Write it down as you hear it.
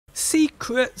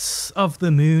Secrets of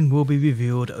the moon will be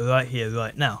revealed right here,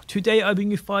 right now. Today I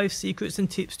bring you 5 secrets and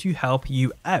tips to help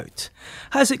you out.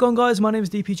 How's it going, guys? My name is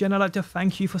DPJ and I'd like to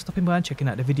thank you for stopping by and checking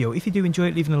out the video. If you do enjoy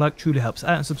it, leaving a like truly helps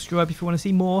out, and subscribe if you want to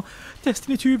see more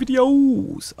Destiny 2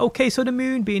 videos. Okay, so the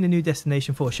moon being a new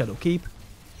destination for Shadowkeep,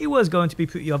 it was going to be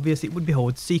pretty obvious it would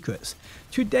behold secrets.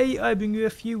 Today I bring you a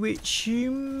few which you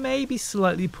may be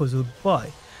slightly puzzled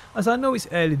by. As I know it's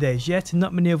early days yet, and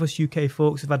not many of us UK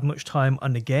folks have had much time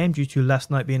on the game due to last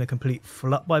night being a complete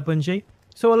flop by Bungie,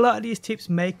 so a lot of these tips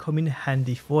may come in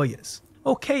handy for you.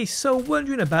 Okay, so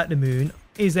wondering about the moon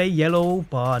is a yellow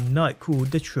bar knight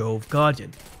called the Trove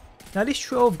Guardian. Now this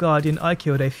Trove Guardian I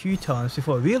killed a few times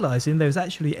before realising there was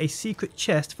actually a secret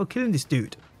chest for killing this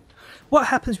dude. What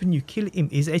happens when you kill him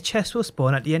is a chest will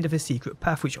spawn at the end of a secret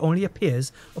path which only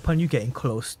appears upon you getting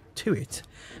close to it.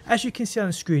 As you can see on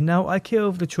the screen now, I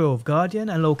killed the Trove Guardian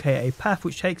and locate a path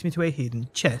which takes me to a hidden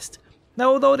chest.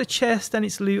 Now although the chest and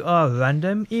its loot are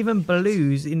random, even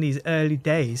blues in these early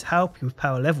days help you with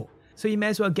power level. So you may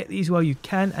as well get these while you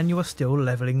can and you are still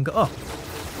leveling up.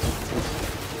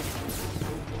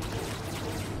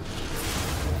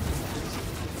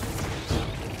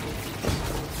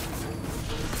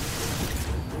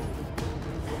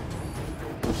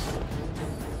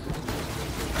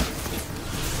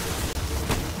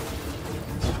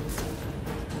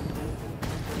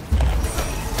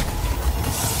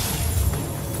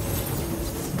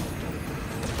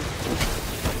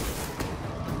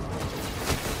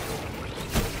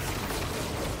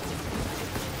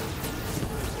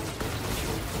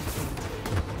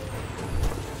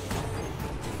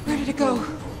 Go.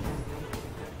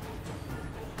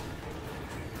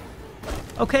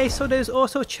 Okay, so there's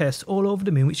also chests all over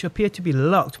the moon which appear to be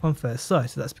locked upon first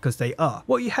sight, so that's because they are.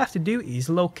 What you have to do is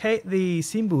locate the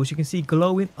symbols you can see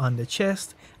glowing on the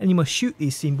chest, and you must shoot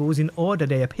these symbols in order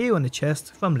they appear on the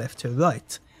chest from left to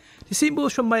right. The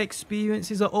symbols from my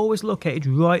experiences are always located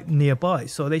right nearby,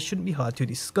 so they shouldn't be hard to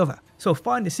discover. So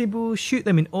find the symbols, shoot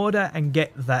them in order and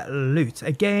get that loot.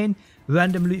 Again,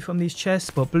 random loot from these chests,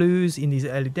 but blues in these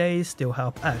early days still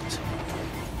help out.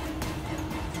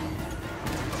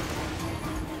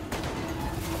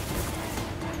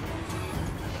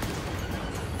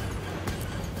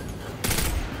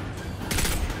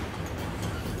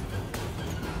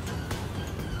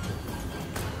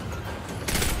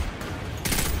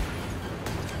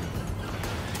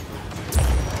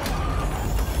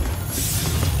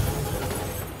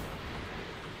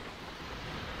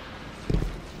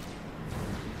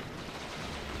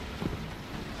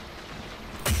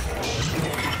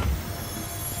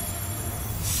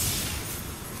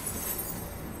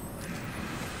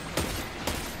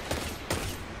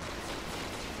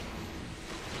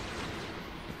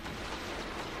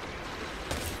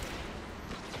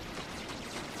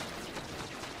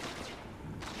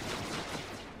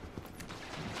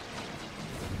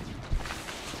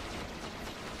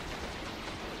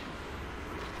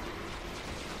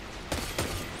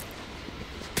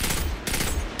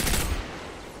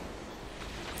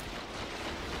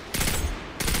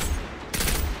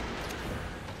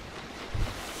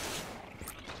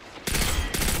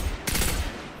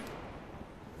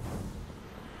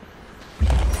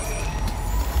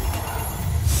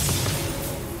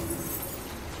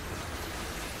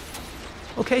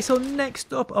 Okay, so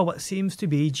next up are what seems to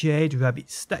be Jade Rabbit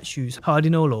statues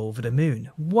hiding all over the moon.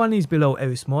 One is below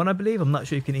Erismorn, I believe. I'm not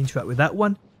sure if you can interact with that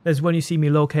one. There's one you see me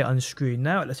locate on the screen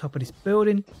now at the top of this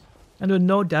building, and there are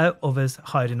no doubt others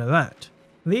hiding around.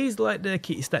 These, like the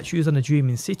kitty statues on the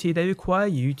Dreaming City, they require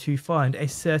you to find a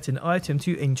certain item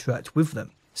to interact with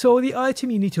them. So the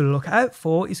item you need to look out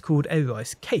for is called a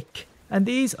rice cake. And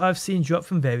these I've seen drop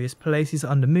from various places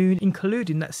on the moon,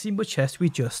 including that symbol chest we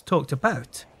just talked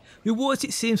about. Rewards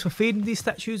it seems for feeding these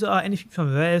statues are anything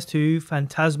from rares to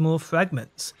phantasmal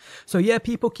fragments. So yeah,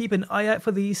 people keep an eye out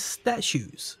for these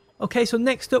statues. Okay, so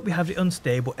next up we have the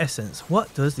unstable essence.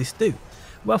 What does this do?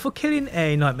 Well, for killing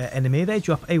a nightmare enemy they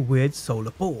drop a weird solar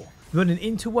ball. Running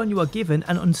into one you are given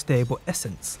an unstable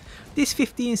essence. This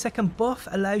 15-second buff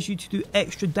allows you to do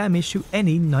extra damage to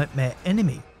any nightmare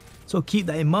enemy. So keep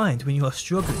that in mind when you are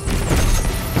struggling.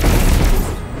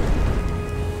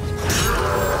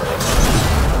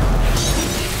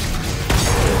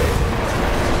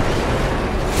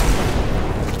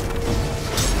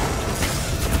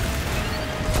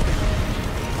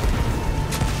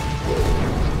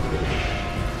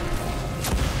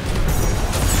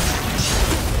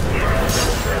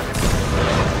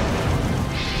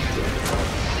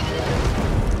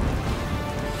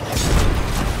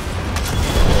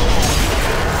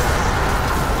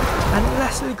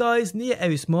 guys, near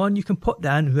area spawn you can put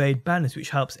down raid banners which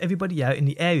helps everybody out in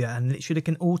the area and literally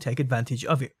can all take advantage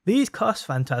of it. These cost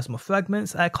phantasmal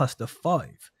fragments at a cost of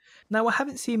 5. Now I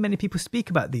haven't seen many people speak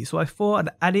about these, so I thought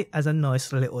I'd add it as a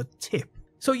nice little tip.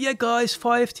 So yeah guys,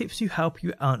 5 tips to help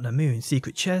you out on the moon,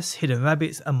 secret chests, hidden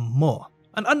rabbits and more.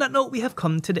 And on that note, we have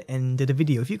come to the end of the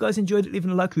video. If you guys enjoyed it,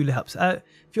 leaving a like really helps out.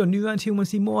 If you're new around here and want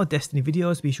to see more Destiny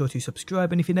videos, be sure to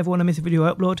subscribe. And if you never want to miss a video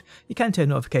I upload, you can turn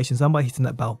notifications on by hitting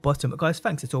that bell button. But guys,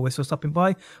 thanks as always for stopping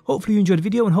by. Hopefully you enjoyed the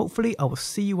video and hopefully I will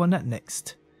see you on that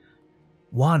next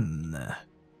one.